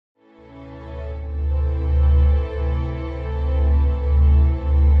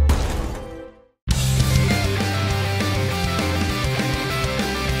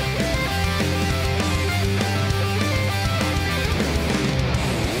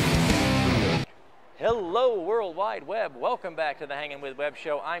Hello, World Wide Web. Welcome back to the Hangin' with Web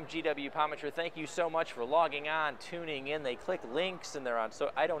show. I'm GW Pometer. Thank you so much for logging on, tuning in. They click links and they're on,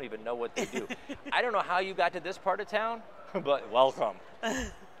 so I don't even know what they do. I don't know how you got to this part of town, but welcome.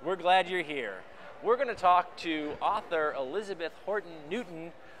 We're glad you're here. We're going to talk to author Elizabeth Horton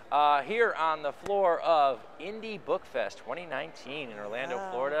Newton here on the floor of Indie Book Fest 2019 in Orlando,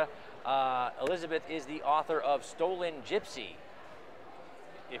 Florida. Elizabeth is the author of Stolen Gypsy.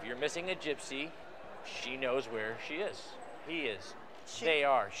 If you're missing a gypsy, she knows where she is. He is. She. They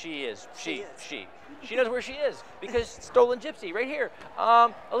are. She is. She. She knows where she is because Stolen Gypsy right here.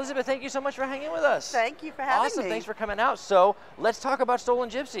 Elizabeth, thank you so much for hanging with us. Thank you for having me. Awesome. Thanks for coming out. So let's talk about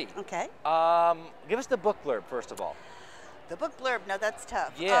Stolen Gypsy. Okay. Give us the book blurb first of all. The book blurb, no, that's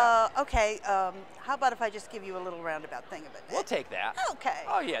tough. Yeah. Okay, how about if I just give you a little roundabout thing of it? We'll take that. Okay.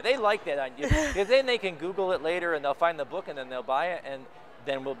 Oh yeah, they like that on you. Because then they can Google it later and they'll find the book and then they'll buy it and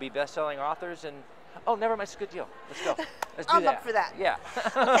then we'll be best-selling authors and oh, never mind, it's a good deal. Let's go. Let's do I'm that. up for that. Yeah.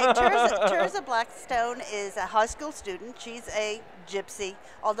 Okay, Terza Blackstone is a high school student. She's a gypsy.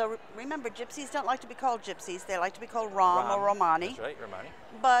 Although, remember, gypsies don't like to be called gypsies. They like to be called Rom or Romani. That's right, Romani.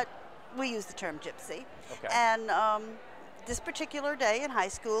 But we use the term gypsy. Okay. And this particular day in high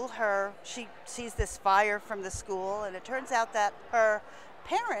school, she sees this fire from the school, and it turns out that her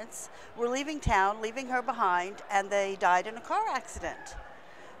parents were leaving town, leaving her behind, and they died in a car accident.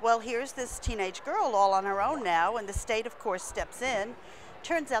 Well, here's this teenage girl all on her own now, and the state, of course, steps in.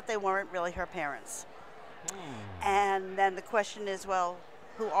 Turns out they weren't really her parents. And then the question is, well,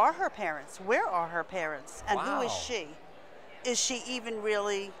 who are her parents? Where are her parents? And who is she? Is she even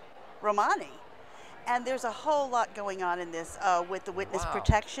really Romani? And there's a whole lot going on in this with the Witness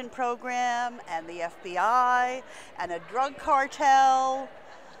Protection Program and the FBI and a drug cartel.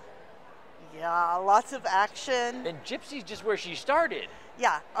 Yeah, lots of action. And Gypsy's just where she started.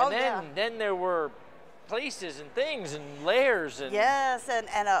 Yeah. And then there were places and things and layers. And yes,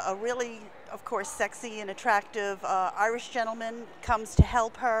 and a really, of course, sexy and attractive Irish gentleman comes to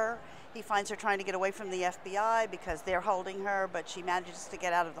help her. He finds her trying to get away from the FBI because they're holding her, but she manages to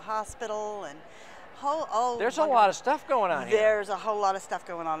get out of the hospital. And there's a lot of stuff going on here. There's a whole lot of stuff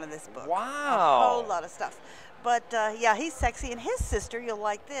going on in this book. Wow. A whole lot of stuff. But yeah, he's sexy, and his sister, you'll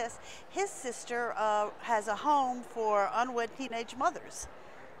like this, his sister has a home for unwed teenage mothers.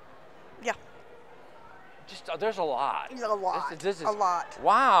 Yeah. There's a lot. A lot. This is a lot.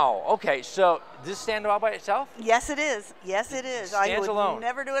 Wow. Okay, so does this stand all by itself? Yes, it is. Yes, it is. Stands I would alone.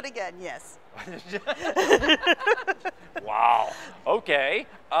 never do it again, yes. Wow. Okay.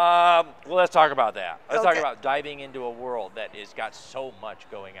 Well, let's talk about that. Let's talk Okay. about diving into a world that has got so much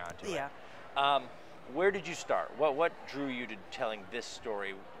going on to it. Where did you start? What drew you to telling this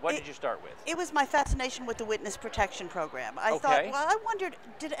story? What did you start with? It was my fascination with the Witness Protection Program. I thought, well, I wondered,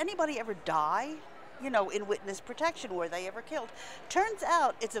 did anybody ever die, you know, in witness protection? Were they ever killed? Turns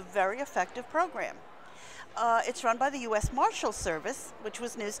out it's a very effective program. It's run by the U.S. Marshals Service, which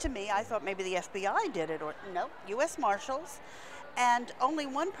was news to me. I thought maybe the FBI did it, or no, U.S. Marshals. And only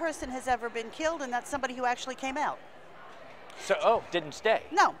one person has ever been killed, and that's somebody who actually came out. So, didn't stay.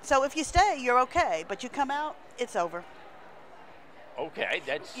 No. So if you stay, you're okay. But you come out, it's over. Okay.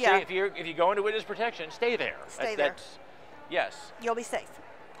 That's Yeah. if you go into witness protection, stay there. Stay there. Yes. You'll be safe,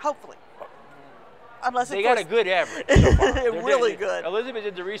 hopefully. Unless They of course, got a good average so far. really good. Elizabeth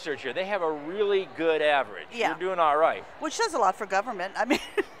did the research here. They have a really good average. Yeah. You're doing all right. Which says a lot for government. I mean.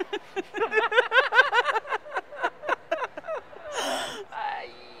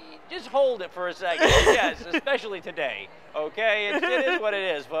 Just hold it for a second. Yes, especially today. Okay, it is what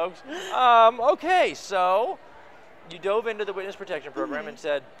it is, folks. Okay, so you dove into the Witness Protection Program and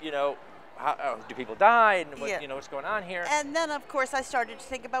said, you know, how do people die, and what, you know, what's going on here? And then, of course, I started to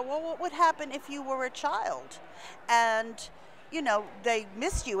think about, well, what would happen if you were a child, and you know, they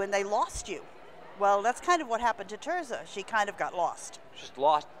missed you and they lost you. Well, that's kind of what happened to Terza. She kind of got lost. Just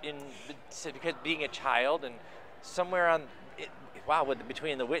lost because being a child and somewhere on. Wow,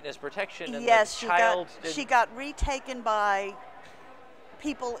 between the witness protection and the child. She got retaken by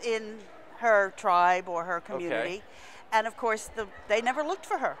people in her tribe or her community. And of course, they never looked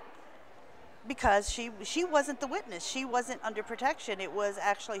for her because she wasn't the witness. She wasn't under protection. It was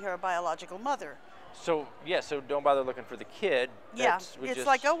actually her biological mother. So, yeah, so don't bother looking for the kid. Yeah, it's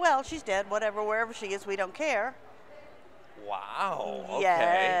like, oh, well, she's dead, whatever, wherever she is, we don't care. Wow, okay.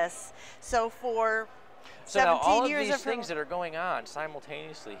 Yes. So for 17 now all of years these things that are going on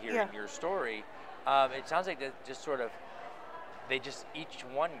simultaneously here in your story, it sounds like that just sort of, each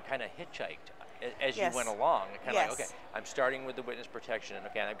one kind of hitchhiked as you Yes. went along. Kind of like, Yes. okay, I'm starting with the witness protection, and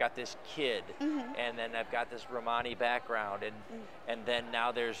okay, and I've got this kid, and then I've got this Romani background, and then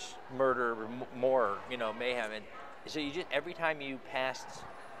now there's murder, more, mayhem, and so you just every time you passed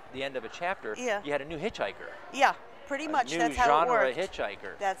the end of a chapter, Yeah. you had a new hitchhiker. Yeah, pretty much. New That's how it genre worked.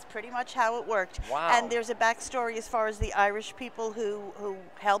 hitchhiker. That's pretty much how it worked. Wow. And there's a backstory as far as the Irish people who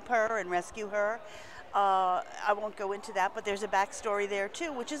help her and rescue her. I won't go into that, but there's a backstory there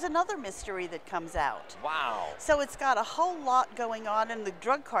too, which is another mystery that comes out. Wow. So it's got a whole lot going on, and the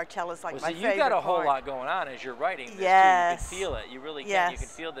drug cartel is like Well, my so favorite you've got a whole part. lot going on as you're writing this Yes. too. You can feel it. You really can. Yes. You can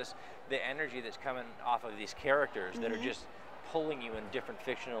feel the energy that's coming off of these characters that are just pulling you in different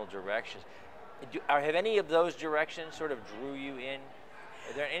fictional directions. Have any of those directions sort of drew you in?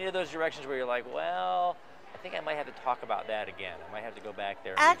 Are there any of those directions where you're like, well, I think I might have to talk about that again. I might have to go back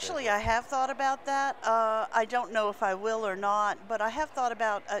there. And Actually, revisit. I have thought about that. I don't know if I will or not, but I have thought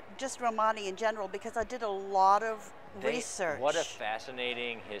about just Romani in general because I did a lot of research. What a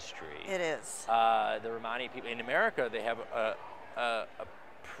fascinating history. It is. The Romani people in America, they have a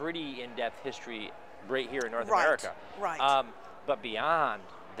pretty in-depth history right here in North America. Right. But beyond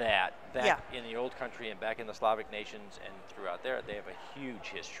that, back Yeah. in the old country and back in the Slavic nations and throughout there, they have a huge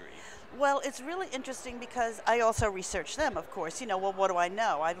history. Well, it's really interesting because I also research them, of course. Well, what do I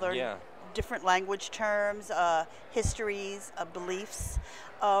know? I learned different language terms, histories, beliefs.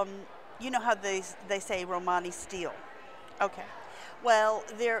 You know how they say Romani steal? Okay. Well,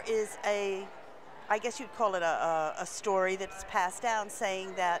 there is I guess you'd call it a story that's passed down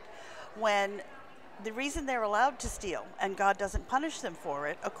saying that when the reason they're allowed to steal and God doesn't punish them for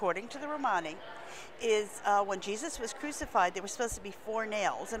it, according to the Romani, is when Jesus was crucified, there were supposed to be 4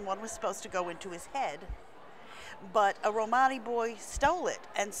 nails and one was supposed to go into his head. But a Romani boy stole it,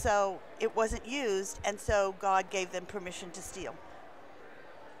 and so it wasn't used, and so God gave them permission to steal.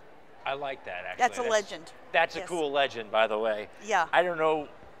 I like that, actually. That's a legend. That's Yes. a cool legend, by the way. Yeah. I don't know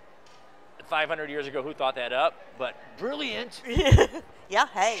 500 years ago who thought that up, but brilliant. Yeah,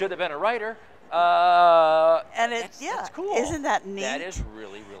 hey. Should have been a writer. And that's cool. Isn't that neat? That is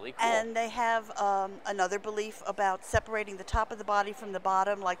really, really cool. And they have another belief about separating the top of the body from the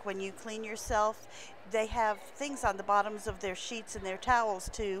bottom, like when you clean yourself. They have things on the bottoms of their sheets and their towels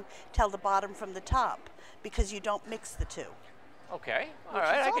to tell the bottom from the top because you don't mix the two. Okay, all Which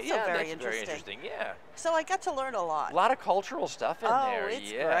right. is also yeah, very that's very interesting. interesting. Yeah, So I got to learn a lot. a lot of cultural stuff in there. it's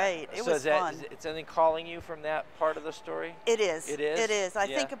yeah. great. It so was is that, fun. Is anything calling you from that part of the story? It is. It is? It is. I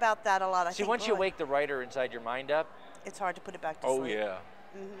Yeah. think about that a lot. I See, think, once you boy, wake the writer inside your mind up, it's hard to put it back to oh sleep. yeah,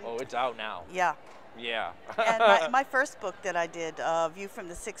 oh it's out now. Yeah. Yeah. And my first book that I did, View from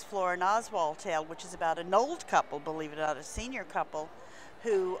the Sixth Floor, an Oswald tale, which is about an old couple, believe it or not, a senior couple,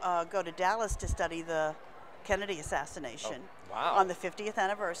 who go to Dallas to study the Kennedy assassination wow. on the 50th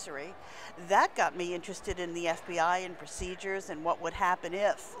anniversary. That got me interested in the FBI and procedures and what would happen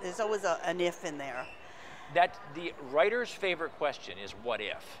if. There's always an if in there. That the writer's favorite question is what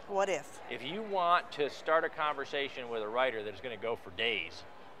if. What if? If you want to start a conversation with a writer that's going to go for days,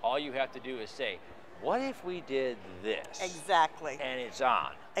 all you have to do is say, what if we did this? Exactly. And it's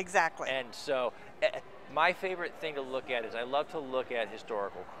on. Exactly. And so my favorite thing to look at is I love to look at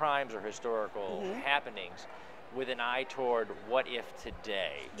historical crimes or historical happenings with an eye toward what if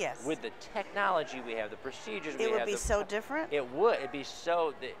today. Yes. With the technology we have, the procedures we it have. would be so different. It would. It'd be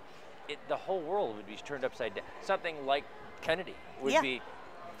so, the whole world would be turned upside down. Something like Kennedy would be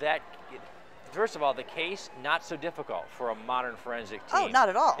that. First of all, the case, not so difficult for a modern forensic team. Oh, not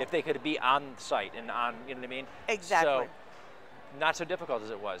at all. If they could be on site and on, you know what I mean? Exactly. So, not so difficult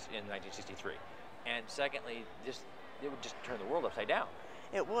as it was in 1963. And secondly, it would just turn the world upside down.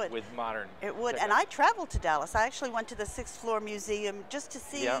 It would. With modern. It would. And I traveled to Dallas. I actually went to the Sixth Floor Museum just to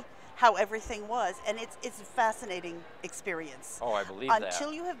see Yeah. how everything was. And it's a fascinating experience. Oh, I believe that.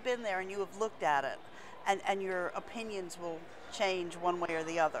 Until you have been there and you have looked at it, and your opinions will change one way or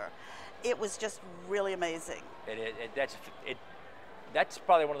the other. It was just really amazing. That's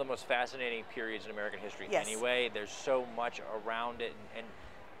probably one of the most fascinating periods in American history. Yes. Anyway, there's so much around it, and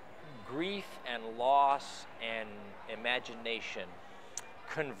grief and loss and imagination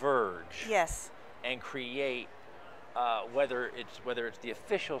converge. Yes. And create whether it's the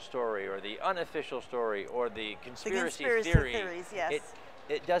official story or the unofficial story or the conspiracy theories, yes.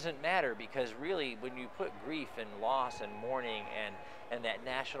 It doesn't matter, because really when you put grief and loss and mourning and that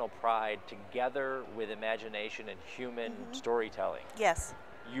national pride together with imagination and human storytelling, Yes.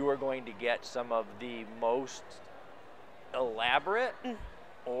 you are going to get some of the most elaborate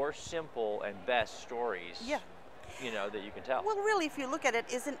or simple and best stories Yeah. that you can tell. Well, really, if you look at it,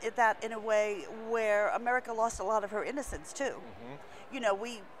 isn't it that in a way where America lost a lot of her innocence too? you know,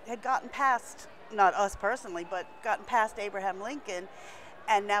 we had gotten past, not us personally, but gotten past Abraham Lincoln,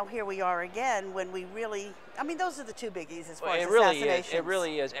 and now here we are again when we really, I mean, those are the two biggies as far as assassinations. It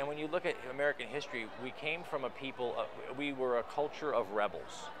really is. And when you look at American history, we came from a people, we were a culture of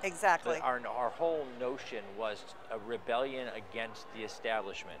rebels. Exactly. Our whole notion was a rebellion against the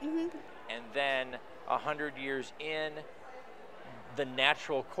establishment. And then 100 years in, the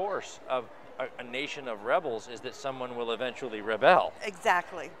natural course of a nation of rebels is that someone will eventually rebel.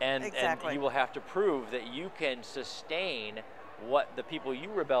 Exactly. And you will have to prove that you can sustain what the people you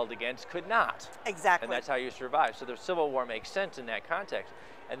rebelled against could not. Exactly. And that's how you survive. So the Civil War makes sense in that context.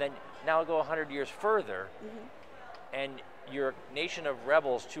 And then now go 100 years further, and your nation of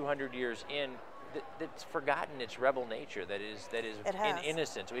rebels 200 years in, that's forgotten its rebel nature, that is in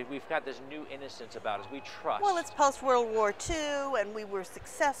innocence. We've got this new innocence about us. We trust. Well, it's post-World War II, and we were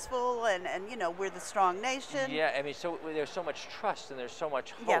successful, and you know, we're the strong nation. Yeah, I mean, so there's so much trust and there's so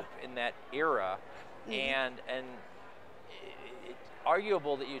much hope in that era, and it's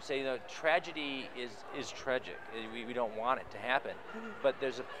arguable that you'd say, you know, tragedy is tragic. We don't want it to happen, but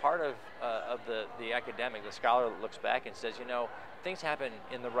there's a part of the academic, the scholar, that looks back and says, you know, things happen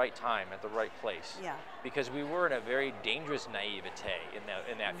in the right time, at the right place. Yeah. Because we were in a very dangerous naivete in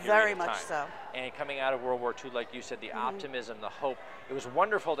that period Very of much time. so. And coming out of World War II, like you said, the optimism, the hope, it was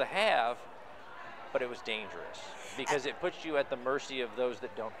wonderful to have, but it was dangerous because it puts you at the mercy of those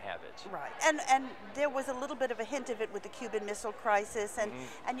that don't have it. Right, and there was a little bit of a hint of it with the Cuban Missile Crisis,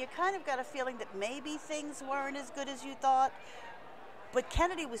 and you kind of got a feeling that maybe things weren't as good as you thought. But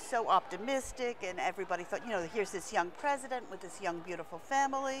Kennedy was so optimistic, and everybody thought, you know, here's this young president with this young, beautiful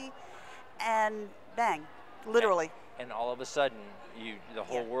family, and bang, literally. And all of a sudden, the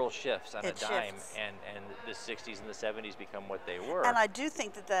whole world shifts on a dime, shifts. and the 60s and the 70s become what they were. And I do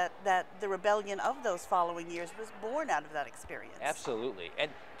think that the rebellion of those following years was born out of that experience. Absolutely,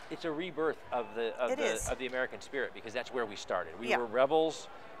 and it's a rebirth of the American spirit, because that's where we started. We were rebels.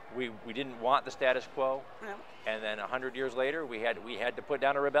 We didn't want the status quo, and then 100 years later, we had to put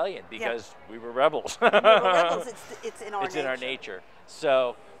down a rebellion because we were rebels. We were rebels. It's in our nature. It's in our nature.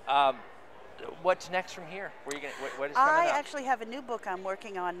 So, what's next from here? Where are you gonna? What is coming up? I actually have a new book I'm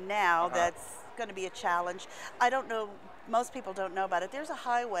working on now that's going to be a challenge. I don't know. Most people don't know about it. There's a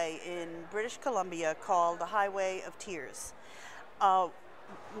highway in British Columbia called the Highway of Tears.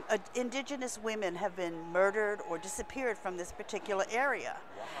 Indigenous women have been murdered or disappeared from this particular area.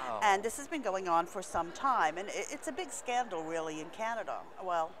 Wow. And this has been going on for some time. And it's a big scandal, really, in Canada,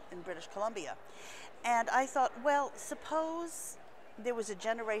 well, in British Columbia. And I thought, well, suppose there was a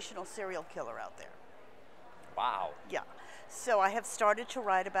generational serial killer out there. Wow. Yeah. So I have started to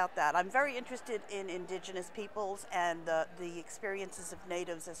write about that. I'm very interested in indigenous peoples and the experiences of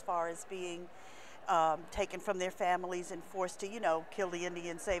natives as far as being taken from their families and forced to, you know, kill the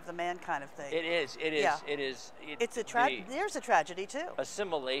Indian, save the man kind of thing. It is. Yeah. It's a there's a tragedy too.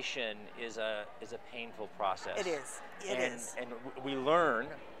 Assimilation is a painful process. It is. It is. And we learn,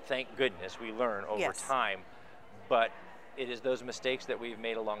 thank goodness, we learn over time, but it is those mistakes that we've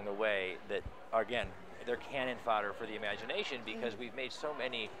made along the way that, again, they're cannon fodder for the imagination, because we've made so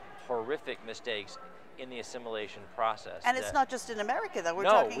many horrific mistakes in the assimilation process. And it's not just in America, though. We're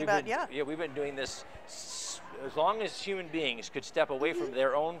talking about, we've been doing this as long as human beings could step away from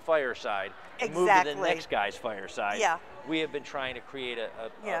their own fireside and move to the next guy's fireside. Yeah. We have been trying to create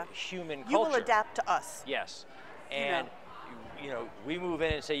a human culture. You will adapt to us. Yes. And, you know, we move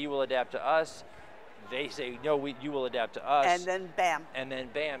in and say, you will adapt to us. They say, no, you will adapt to us. And then bam. And then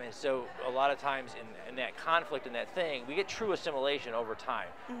bam. And so a lot of times in that conflict and that thing, we get true assimilation over time.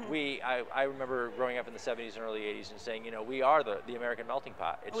 I remember growing up in the 70s and early 80s and saying, you know, we are the American melting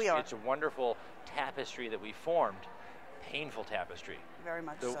pot. It's a wonderful tapestry that we formed. Painful tapestry. Very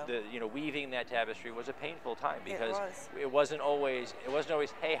much so. You know, weaving that tapestry was a painful time, because it wasn't always,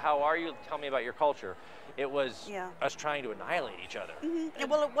 hey, how are you? Tell me about your culture. It was us trying to annihilate each other.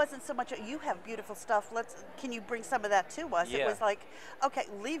 Well, it wasn't so much, you have beautiful stuff, can you bring some of that to us? Yeah. It was like, okay,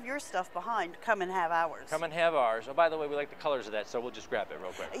 leave your stuff behind, come and have ours. Come and have ours. Oh, by the way, we like the colors of that, so we'll just grab it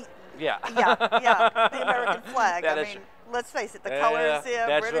real quick. Yeah, the American flag. I mean, let's face it, the colors,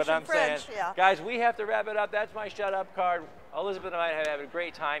 that's British what I'm and French. saying. Guys, we have to wrap it up. That's my shut up card. Elizabeth and I have had a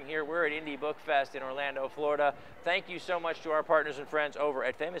great time here. We're at Indie Book Fest in Orlando, Florida. Thank you so much to our partners and friends over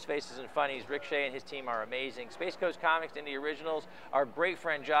at Famous Faces and Funnies. Rick Shea and his team are amazing. Space Coast Comics, Indie Originals. Our great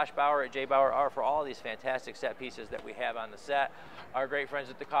friend Josh Bauer at J. Bauer are for all these fantastic set pieces that we have on the set. Our great friends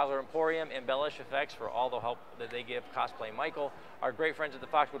at the Cosler Emporium, Embellish Effects, for all the help that they give Cosplay Michael. Our great friends at the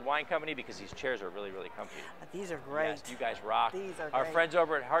Foxwood Wine Company, because these chairs are really, really comfy. These are great. Yes, you guys rock. These are Our great. friends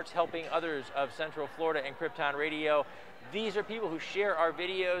over at Hearts Helping Others of Central Florida and Krypton Radio. These are people who share our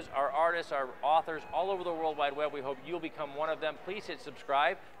videos, our artists, our authors all over the World Wide Web. We hope you'll become one of them. Please hit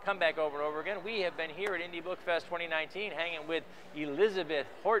subscribe. Come back over and over again. We have been here at Indie Book Fest 2019 hanging with Elizabeth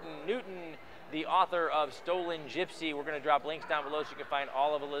Horton Newton, the author of Stolen Gypsy. We're going to drop links down below so you can find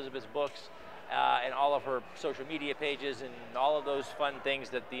all of Elizabeth's books and all of her social media pages and all of those fun things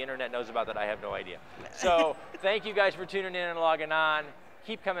that the internet knows about that I have no idea. So thank you guys for tuning in and logging on.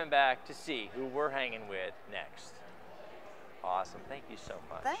 Keep coming back to see who we're hanging with next. Awesome. Thank you so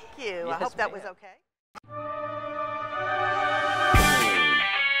much. Thank you. Yes, I hope that ma'am. was okay.